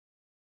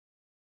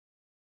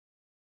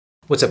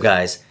What's up,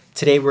 guys?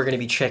 Today we're going to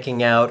be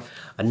checking out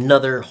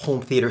another home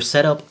theater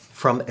setup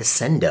from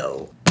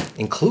Ascendo,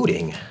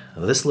 including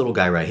this little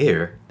guy right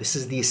here. This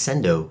is the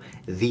Ascendo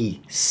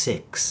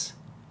V6.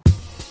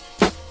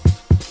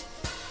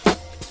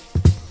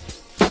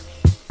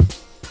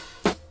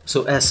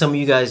 So as some of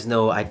you guys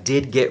know, I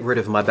did get rid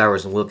of my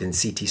Bowers &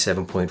 Wilkins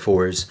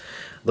CT7.4s.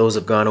 Those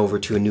have gone over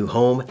to a new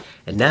home,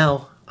 and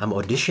now I'm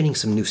auditioning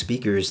some new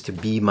speakers to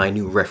be my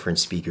new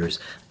reference speakers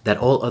that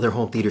all other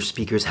home theater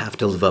speakers have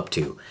to live up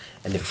to.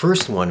 And the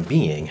first one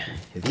being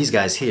these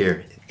guys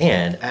here.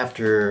 And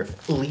after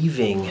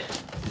leaving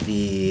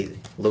the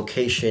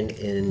location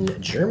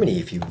in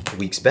Germany a few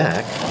weeks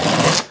back,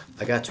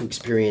 I got to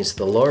experience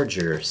the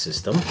larger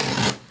system,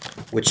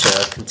 which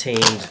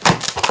contained,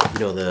 you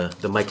know,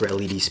 the micro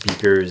LED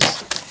speakers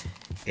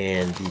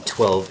and the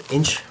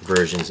 12-inch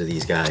versions of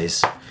these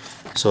guys.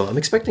 So I'm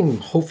expecting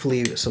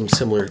hopefully some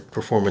similar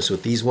performance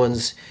with these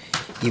ones,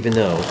 even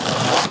though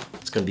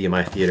it's going to be in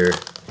my theater,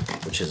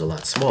 which is a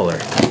lot smaller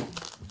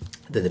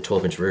than the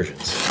 12-inch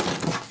versions.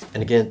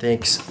 And again,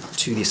 thanks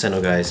to the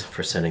Ascendo guys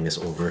for sending this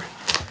over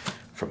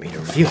for me to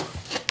review.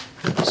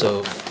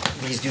 So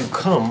these do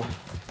come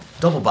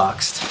double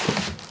boxed.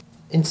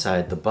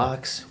 Inside the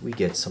box, we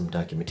get some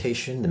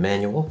documentation, the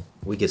manual.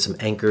 We get some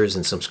anchors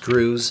and some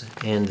screws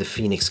and the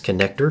Phoenix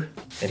connector.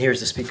 And here's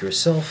the speaker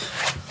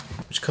itself,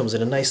 which comes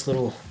in a nice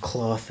little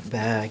cloth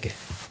bag.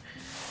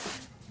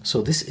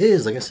 So this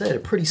is, like I said, a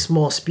pretty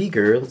small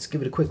speaker. Let's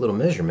give it a quick little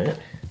measurement.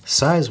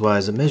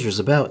 Size-wise, it measures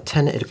about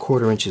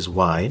 10¼ inches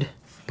wide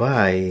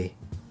by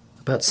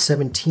about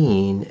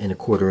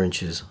 17¼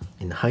 inches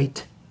in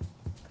height.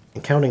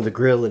 And counting the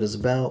grill, it is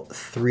about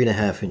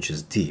 3½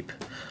 inches deep.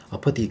 I'll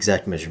put the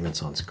exact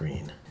measurements on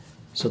screen.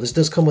 So this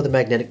does come with a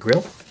magnetic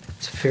grill.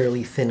 It's a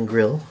fairly thin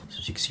grill, so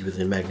you can see where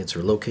the magnets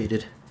are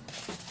located.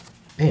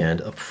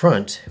 And up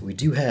front, we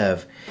do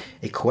have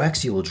a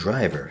coaxial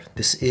driver.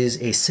 This is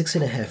a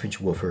 6½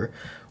 inch woofer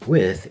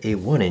with a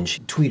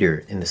 1-inch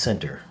tweeter in the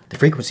center. The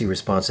frequency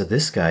response of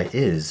this guy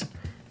is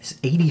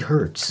 80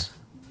 Hertz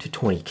to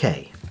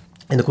 20K.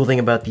 And the cool thing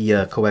about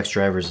the coax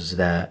drivers is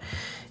that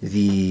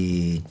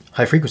the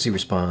high frequency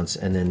response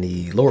and then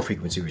the lower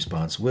frequency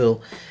response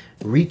will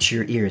reach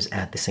your ears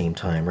at the same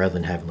time, rather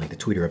than having like the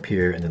tweeter up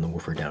here and then the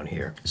woofer down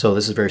here. So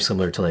this is very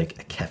similar to like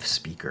a KEF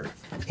speaker.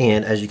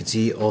 And as you can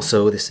see,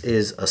 also this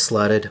is a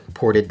slotted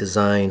ported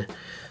design.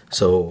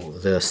 So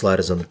the slot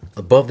is on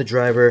above the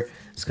driver.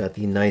 It's got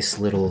the nice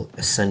little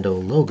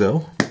Ascendo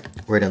logo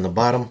right on the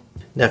bottom.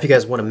 Now, if you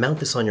guys want to mount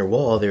this on your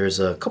wall,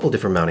 there's a couple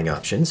different mounting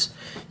options.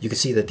 You can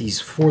see that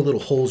these 4 little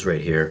holes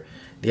right here,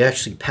 they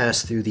actually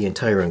pass through the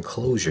entire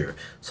enclosure.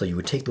 So you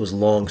would take those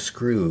long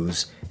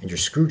screws and your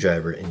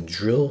screwdriver and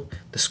drill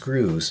the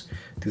screws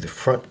through the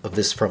front of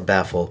this front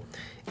baffle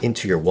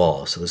into your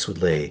wall. So this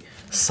would lay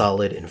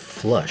solid and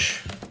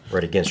flush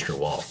right against your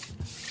wall.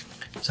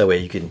 So that way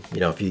you can, you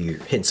know, if you're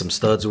hitting some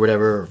studs or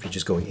whatever, or if you're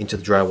just going into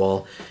the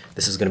drywall,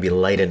 this is going to be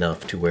light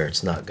enough to where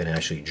it's not going to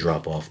actually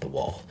drop off the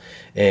wall.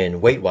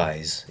 And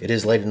weight-wise, it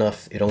is light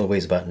enough. It only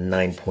weighs about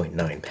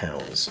 9.9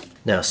 pounds.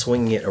 Now,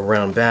 swinging it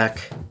around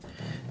back,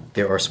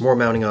 there are some more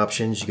mounting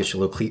options. You get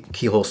your little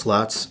keyhole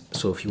slots.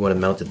 So if you want to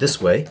mount it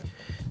this way,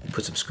 you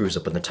put some screws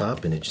up on the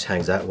top and it just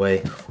hangs that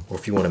way. Or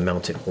if you want to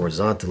mount it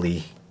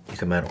horizontally, you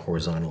can mount it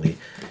horizontally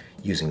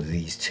using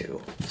these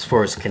two. As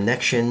far as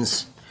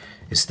connections,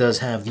 this does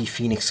have the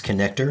Phoenix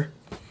connector,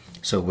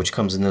 so which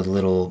comes in the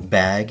little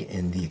bag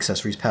in the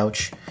accessories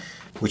pouch.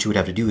 What you would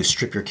have to do is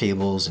strip your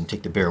cables and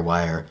take the bare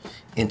wire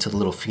into the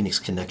little Phoenix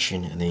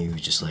connection, and then you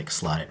would just like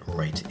slot it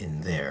right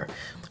in there.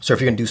 So if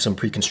you're gonna do some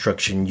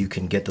pre-construction, you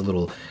can get the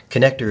little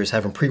connectors,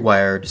 have them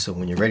pre-wired, so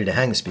when you're ready to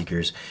hang the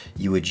speakers,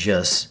 you would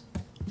just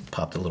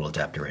pop the little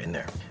adapter right in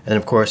there. And then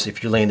of course,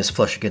 if you're laying this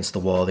flush against the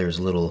wall, there's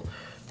a little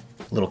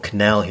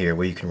canal here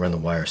where you can run the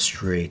wire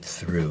straight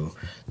through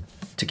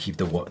to keep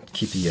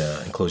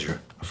the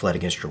enclosure flat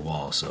against your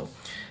wall, so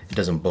it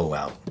doesn't bow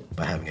out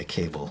by having a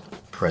cable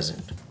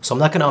present. So I'm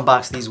not going to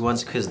unbox these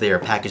ones because they are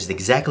packaged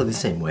exactly the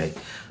same way,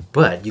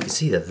 but you can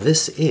see that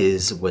this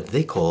is what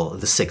they call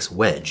the 6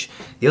 Wedge.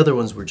 The other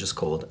ones were just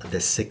called the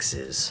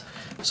 6s.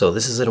 So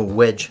this is in a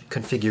wedge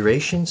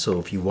configuration, so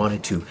if you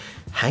wanted to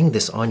hang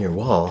this on your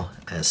wall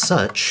as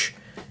such,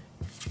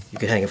 you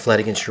could hang it flat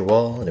against your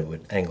wall and it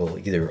would angle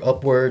either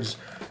upwards.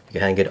 You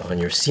could hang it on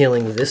your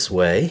ceiling this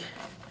way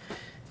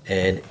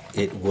and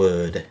it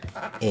would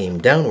aim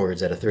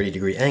downwards at a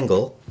 30-degree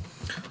angle,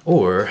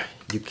 or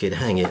you could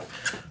hang it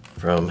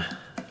from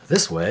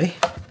this way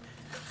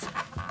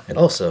and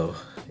also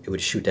it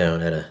would shoot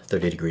down at a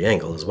 30-degree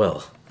angle as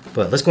well.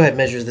 But let's go ahead and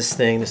measure this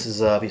thing. This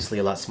is obviously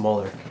a lot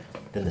smaller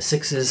than the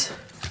 6s.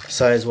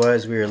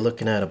 Size-wise, we are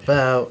looking at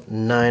about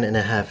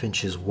 9½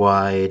 inches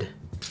wide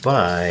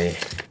by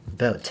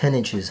about 10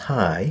 inches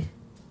high,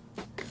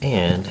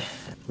 and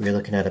we're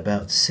looking at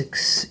about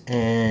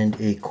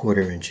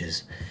 6¼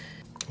 inches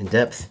in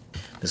depth.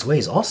 This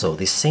weighs also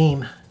the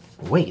same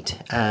weight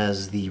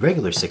as the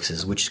regular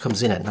 6s, which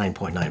comes in at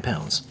 9.9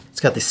 pounds. It's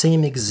got the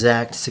same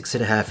exact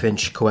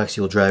 6.5-inch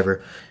coaxial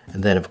driver,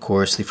 and then of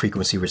course the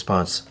frequency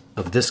response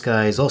of this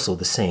guy is also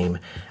the same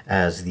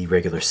as the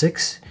regular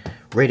 6,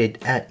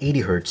 rated at 80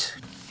 Hertz.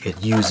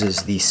 It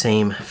uses the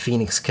same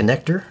Phoenix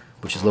connector,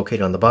 which is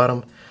located on the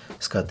bottom.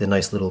 It's got the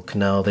nice little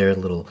canal there,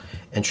 little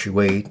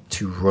entryway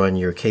to run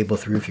your cable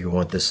through if you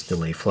want this to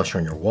lay flush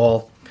on your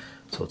wall.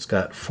 So it's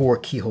got 4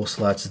 keyhole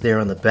slots there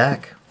on the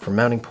back for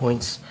mounting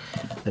points.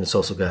 Then it's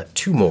also got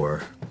 2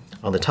 more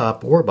on the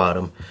top or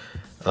bottom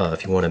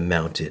if you want to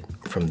mount it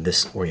from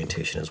this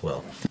orientation as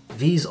well.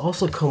 These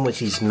also come with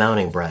these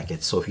mounting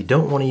brackets. So if you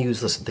don't want to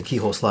use the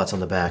keyhole slots on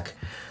the back,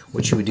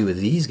 what you would do with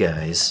these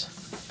guys,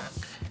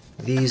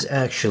 these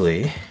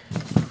actually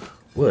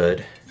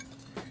would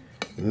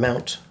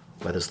mount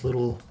by this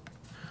little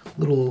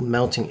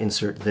mounting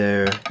insert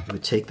there. You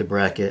would take the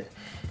bracket,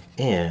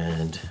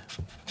 and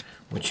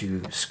once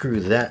you screw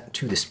that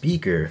to the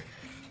speaker,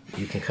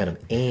 you can kind of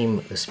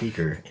aim the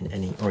speaker in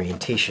any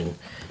orientation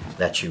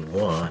that you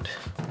want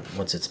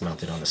once it's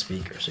mounted on the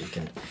speaker. So you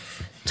can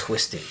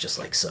twist it just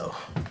like so.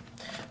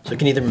 So you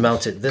can either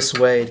mount it this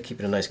way to keep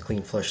it a nice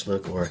clean flush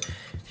look, or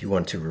if you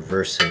want to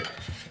reverse it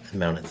and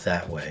mount it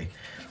that way,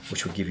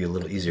 which would give you a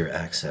little easier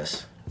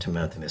access to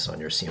mounting this on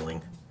your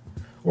ceiling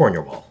or on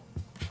your wall.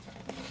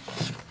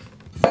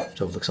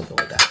 So it looks something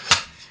like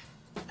that.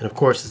 And of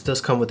course, this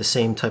does come with the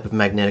same type of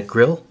magnetic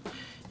grill.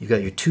 You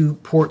got your 2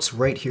 ports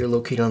right here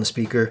located on the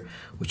speaker,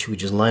 which you would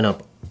just line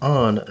up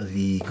on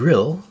the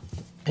grill,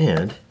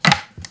 and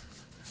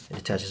it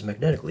attaches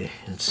magnetically.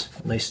 It's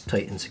nice,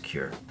 tight, and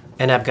secure.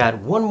 And I've got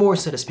one more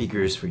set of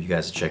speakers for you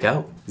guys to check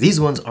out. These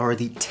ones are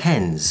the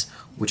 10s,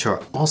 which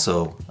are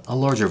also a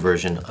larger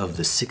version of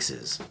the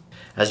 6s.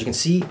 As you can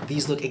see,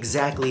 these look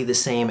exactly the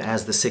same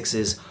as the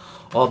 6s,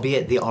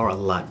 albeit they are a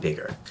lot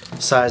bigger.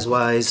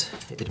 Size-wise,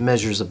 it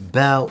measures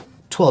about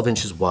 12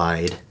 inches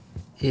wide.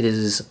 It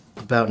is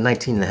about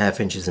 19.5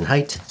 inches in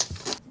height.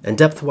 And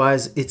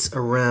depth-wise, it's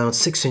around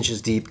 6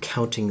 inches deep,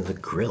 counting the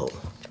grill.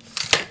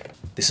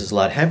 This is a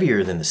lot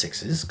heavier than the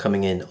 6s,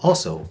 coming in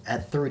also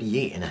at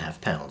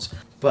 38.5 pounds.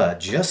 But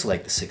just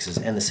like the 6s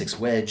and the 6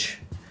 Wedge,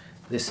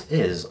 this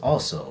is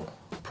also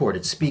a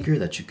ported speaker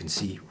that you can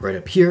see right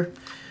up here.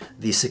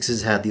 The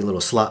 6s had the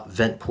little slot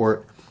vent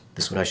port.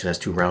 This one actually has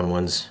 2 round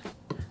ones.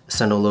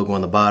 Ascendo logo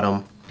on the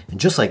bottom. And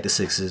just like the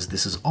 6s,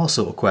 this is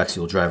also a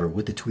coaxial driver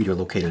with the tweeter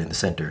located in the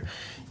center.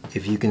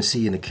 If you can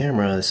see in the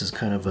camera, this is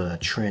kind of a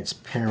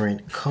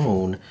transparent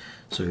cone.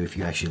 So if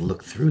you actually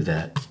look through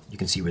that, you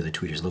can see where the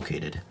tweeter is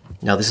located.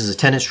 Now this is a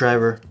 10-inch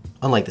driver,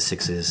 unlike the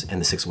 6s and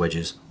the 6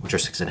 Wedges, which are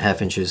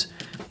 6.5 inches.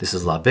 This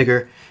is a lot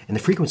bigger, and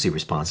the frequency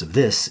response of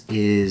this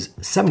is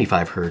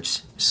 75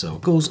 Hertz, so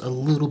it goes a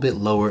little bit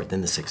lower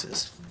than the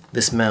 6s.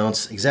 This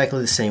mounts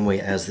exactly the same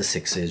way as the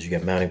 6s. You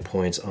got mounting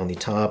points on the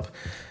top.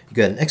 You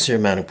got an extra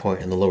mounting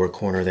point in the lower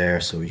corner there,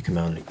 so you can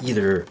mount it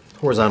either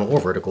horizontal or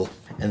vertical.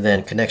 And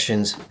then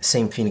connections,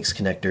 same Phoenix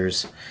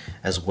connectors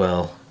as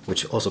well,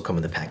 which also come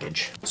in the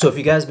package. So if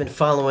you guys have been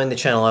following the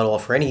channel at all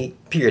for any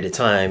period of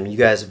time, you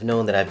guys have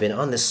known that I've been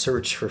on this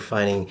search for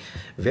finding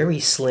very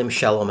slim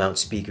shallow mount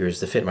speakers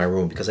to fit my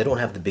room because I don't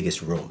have the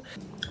biggest room.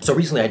 So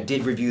recently I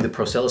did review the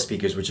Procella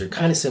speakers, which are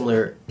kind of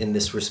similar in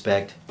this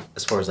respect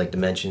as far as like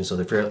dimensions. So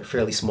they're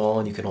fairly small,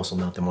 and you can also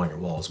mount them on your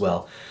wall as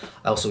well.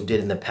 I also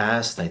did in the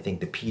past, I think,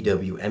 the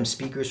PWM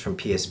speakers from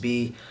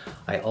PSB.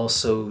 I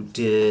also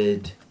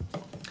did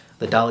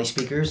the Dolly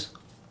speakers,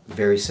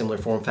 very similar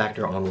form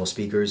factor on-wall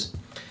speakers.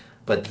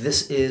 But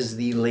this is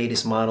the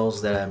latest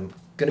models that I'm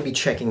going to be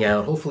checking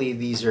out. Hopefully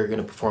these are going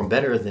to perform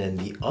better than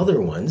the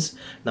other ones.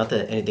 Not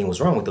that anything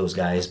was wrong with those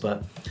guys,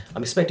 but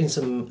I'm expecting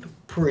some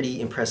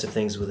pretty impressive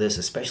things with this,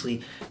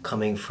 especially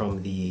coming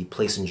from the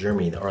place in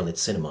Germany, the Arlit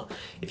Cinema.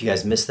 If you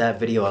guys missed that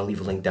video, I'll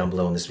leave a link down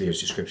below in this video's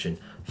description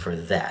for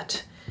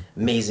that.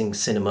 Amazing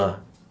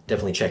cinema,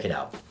 definitely check it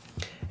out.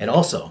 And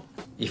also,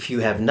 if you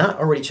have not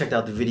already checked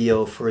out the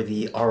video for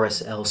the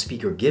RSL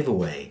speaker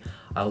giveaway,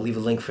 I'll leave a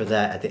link for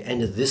that at the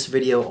end of this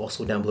video,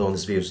 also down below in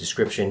this video's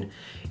description.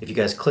 If you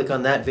guys click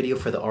on that video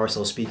for the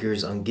RSL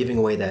speakers, I'm giving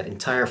away that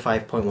entire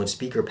 5.1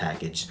 speaker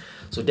package.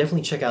 So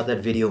definitely check out that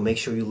video. Make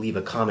sure you leave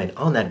a comment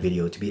on that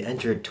video to be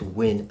entered to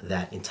win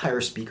that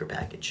entire speaker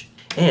package.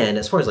 And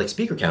as far as like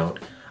speaker count,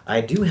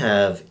 I do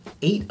have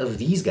 8 of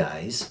these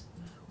guys,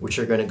 which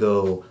are going to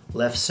go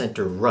left,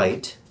 center,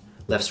 right,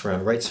 left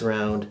surround, right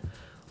surround,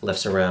 left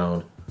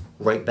surround,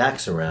 right back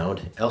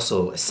surround,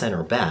 also a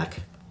center back,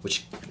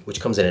 which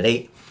comes in at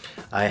 8.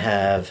 I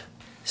have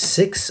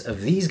 6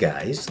 of these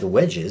guys, the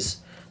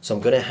Wedges. So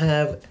I'm going to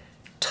have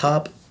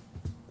top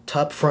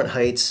front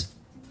heights,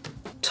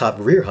 top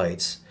rear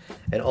heights,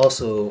 and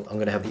also I'm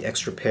going to have the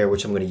extra pair,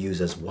 which I'm going to use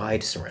as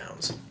wide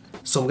surrounds.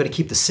 So I'm going to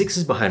keep the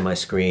 6s behind my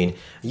screen,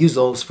 use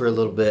those for a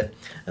little bit,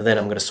 and then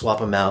I'm going to swap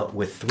them out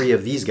with 3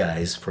 of these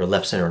guys for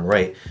left, center, and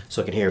right,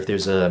 so I can hear if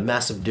there's a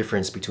massive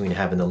difference between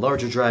having the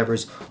larger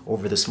drivers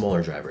over the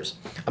smaller drivers.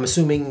 I'm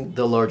assuming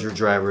the larger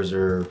drivers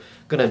are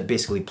going to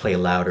basically play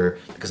louder,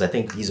 because I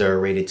think these are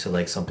rated to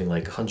like something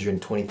like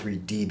 123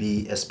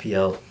 dB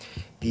SPL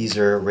these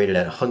are rated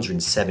at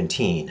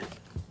 117.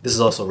 This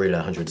is also rated at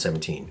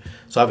 117.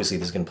 So obviously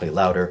this is going to play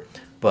louder,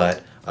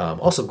 but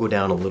also go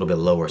down a little bit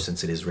lower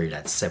since it is rated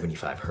at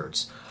 75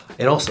 Hertz.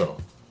 And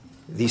also,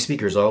 these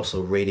speakers are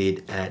also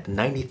rated at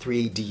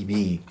 93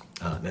 dB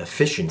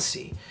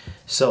efficiency.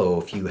 So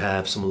if you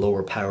have some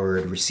lower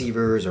powered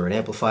receivers or an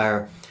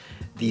amplifier,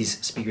 these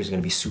speakers are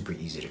going to be super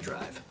easy to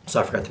drive. So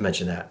I forgot to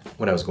mention that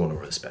when I was going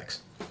over the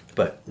specs.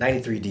 But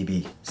 93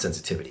 dB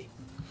sensitivity.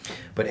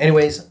 But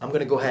anyways, I'm going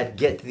to go ahead and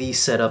get these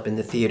set up in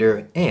the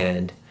theater,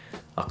 and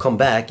I'll come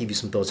back, give you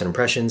some thoughts and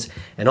impressions,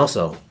 and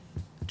also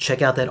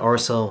check out that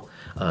RSL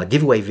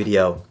giveaway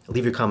video.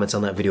 Leave your comments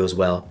on that video as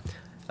well.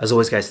 As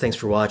always, guys, thanks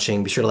for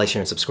watching. Be sure to like,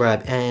 share, and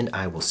subscribe, and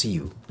I will see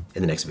you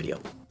in the next video.